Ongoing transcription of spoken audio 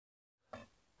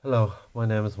Hello, my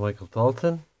name is Michael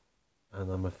Dalton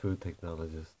and I'm a food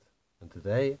technologist. And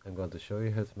today I'm going to show you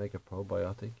how to make a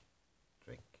probiotic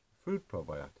drink, fruit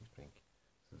probiotic drink.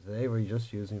 So today we're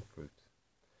just using fruit.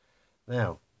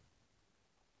 Now,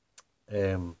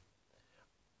 um,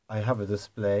 I have a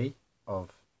display of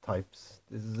types.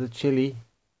 This is a chili,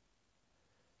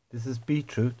 this is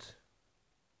beetroot,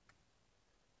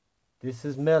 this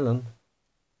is melon,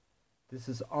 this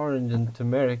is orange and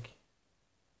turmeric,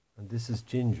 and this is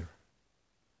ginger.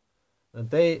 And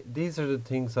these are the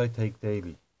things I take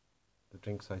daily. The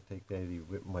drinks I take daily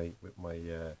with my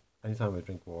anytime I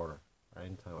drink water.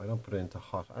 Anytime I don't put it into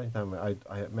hot. Anytime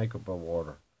I make up a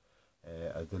water,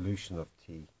 a dilution of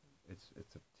tea.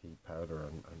 It's a tea powder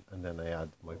and then I add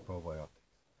my probiotics.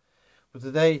 But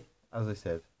today, as I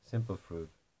said, simple fruit,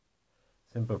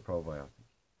 simple probiotic.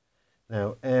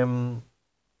 Now,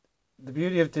 the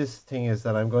beauty of this thing is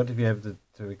that I'm going to be able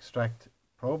to extract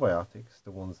probiotics, the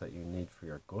ones that you need for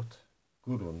your gut,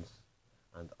 good ones,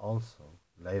 and also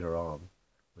later on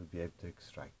we'll be able to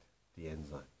extract the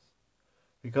enzymes.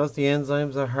 Because the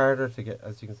enzymes are harder to get,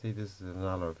 as you can see, this is an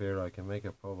aloe vera. I can make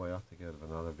a probiotic out of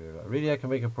an aloe vera. Really, I can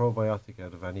make a probiotic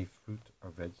out of any fruit or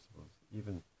vegetables,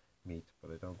 even meat, but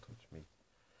I don't touch meat.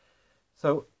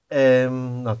 So,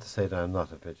 not to say that I'm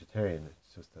not a vegetarian,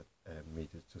 it's just that meat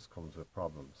just comes with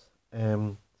problems.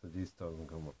 So these doesn't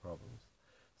come with problems.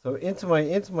 So into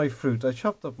my fruit, I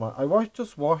chopped up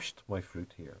just washed my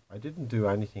fruit here. I didn't do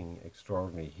anything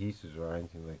extraordinary heated or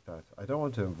anything like that. I don't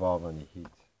want to involve any heat.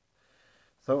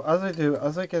 So as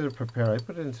I get it prepared,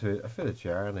 I fill a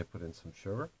jar and I put in some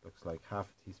sugar. Looks like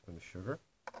half a teaspoon of sugar.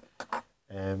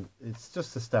 It's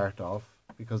just to start off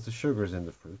because the sugar is in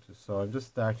the fruit. So I'm just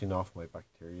starting off my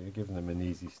bacteria, giving them an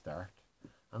easy start.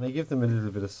 And I give them a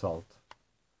little bit of salt.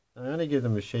 And I only give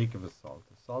them a shake of salt.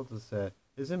 The salt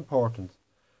is important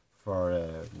for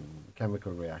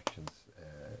chemical reactions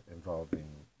involving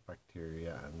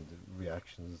bacteria and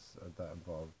reactions that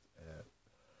involve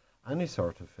any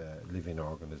sort of living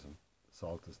organism.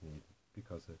 Salt is needed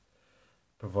because it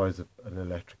provides an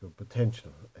electrical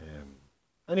potential.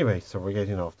 Anyway, so we're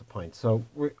getting off the point. So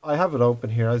I have it open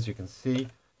here, as you can see.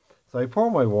 So I pour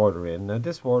my water in. Now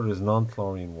this water is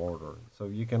non-chlorine water. So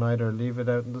you can either leave it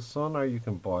out in the sun or you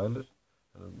can boil it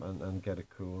and get it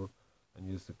cool and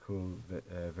use the cool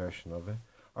version of it.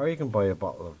 Or you can buy a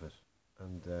bottle of it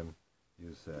and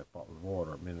use bottled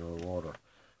water, mineral water.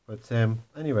 But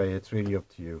anyway, it's really up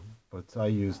to you. But I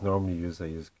use the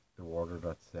water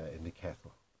that's in the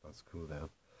kettle. That's cool down.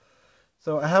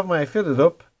 So I fill it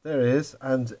up. There it is.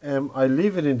 And I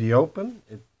leave it in the open.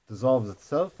 It dissolves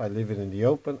itself. I leave it in the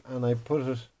open and I put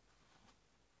it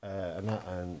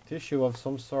a tissue of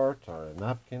some sort or a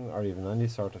napkin or even any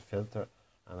sort of filter,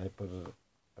 and I put an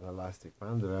elastic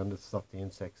band around it to stop the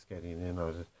insects getting in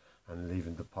on it and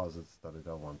leaving deposits that I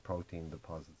don't want, protein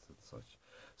deposits and such.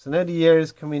 So now the air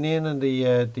is coming in and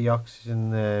the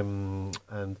oxygen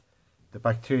and the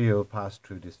bacteria will pass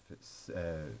through this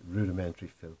rudimentary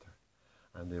filter,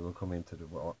 and they will come into the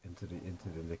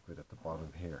liquid at the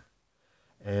bottom here.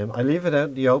 I leave it out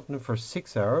in the open for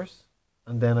 6 hours,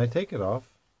 and then I take it off,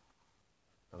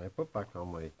 and I put back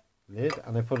on my lid,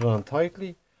 and I put it on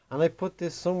tightly, and I put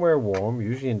this somewhere warm,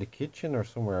 usually in the kitchen or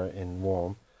somewhere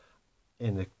warm,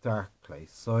 in a dark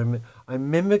place. So I'm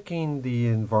mimicking the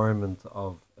environment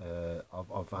of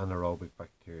anaerobic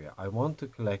bacteria. I want to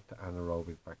collect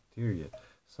anaerobic bacteria.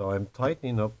 So I'm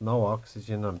tightening up, no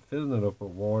oxygen. I'm filling it up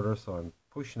with water, so I'm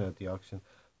pushing out the oxygen,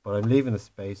 but I'm leaving a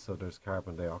space so there's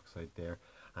carbon dioxide there,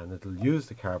 and it'll use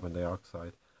the carbon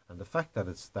dioxide. And the fact that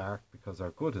it's dark, because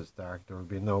our gut is dark, there will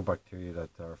be no bacteria that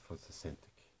are photosynthetic,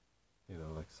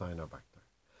 like cyanobacter.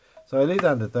 So I leave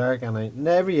that in the dark, and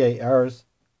every 8 hours,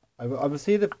 I will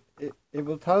see it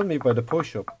will tell me by the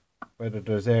push-up whether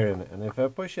there's air in it. And if I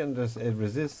push it and it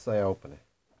resists, I open it.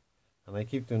 And I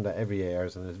keep doing that every 8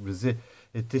 hours, and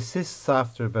it desists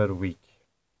after about a week.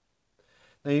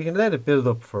 Now you can let it build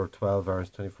up for 12 hours,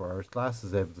 24 hours. Glass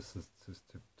is able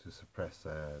to suppress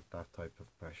that type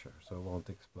of pressure, so it won't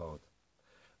explode.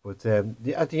 But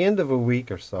at the end of a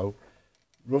week or so,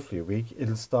 roughly a week,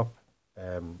 it'll stop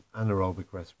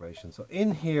anaerobic respiration. So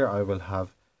in here I will have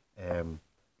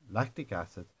lactic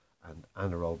acid and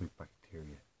anaerobic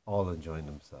bacteria all enjoying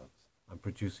themselves. I'm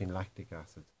producing lactic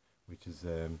acid, which is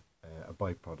a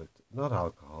byproduct, not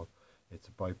alcohol. It's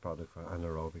a byproduct for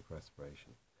anaerobic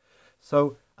respiration.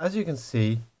 So as you can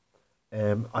see,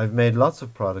 I've made lots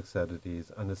of products out of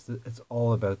these, and it's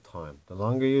all about time. The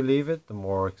longer you leave it, the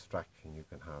more extraction you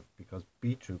can have, because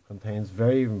beetroot contains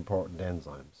very important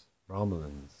enzymes,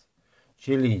 bromelains,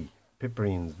 chili,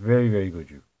 piperines, very, very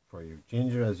good for you.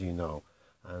 Ginger, as you know,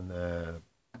 and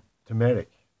turmeric,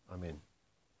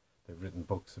 I've written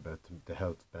books about the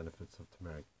health benefits of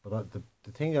turmeric. But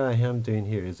the thing I am doing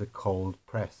here is a cold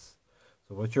press.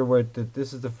 So what you're worried that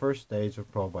this is the first stage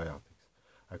of probiotics,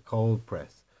 a cold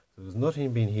press. So there's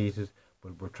nothing being heated,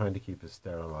 but we're trying to keep a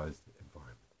sterilized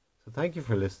environment. So thank you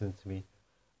for listening to me,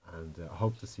 and I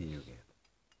hope to see you again.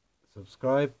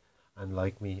 Subscribe and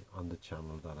like me on the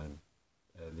channel that I'm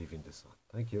leaving this on.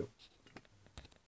 Thank you.